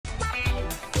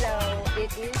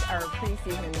is our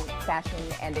pre-season fashion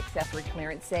and accessory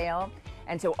clearance sale.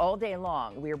 And so all day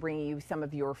long, we are bringing you some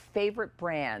of your favorite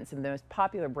brands, some of the most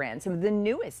popular brands, some of the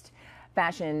newest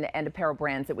fashion and apparel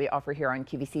brands that we offer here on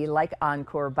QVC, like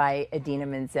Encore by Idina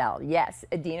Menzel. Yes,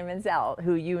 Idina Menzel,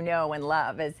 who you know and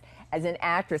love as an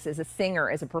actress, as a singer,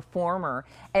 as a performer,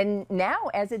 and now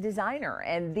as a designer.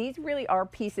 And these really are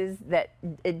pieces that,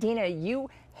 Idina, you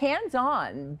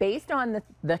hands-on, based on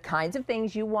the kinds of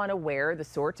things you want to wear, the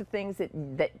sorts of things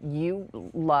that you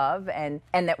love and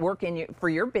that work for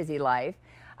your busy life.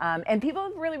 And people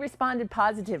have really responded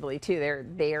positively, too.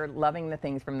 They are loving the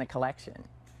things from the collection.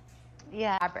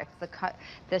 Yeah, fabric,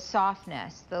 the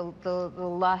softness, the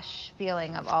lush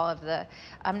feeling of all of the,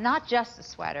 not just the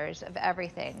sweaters, of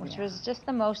everything, which was just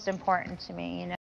the most important to me, you know.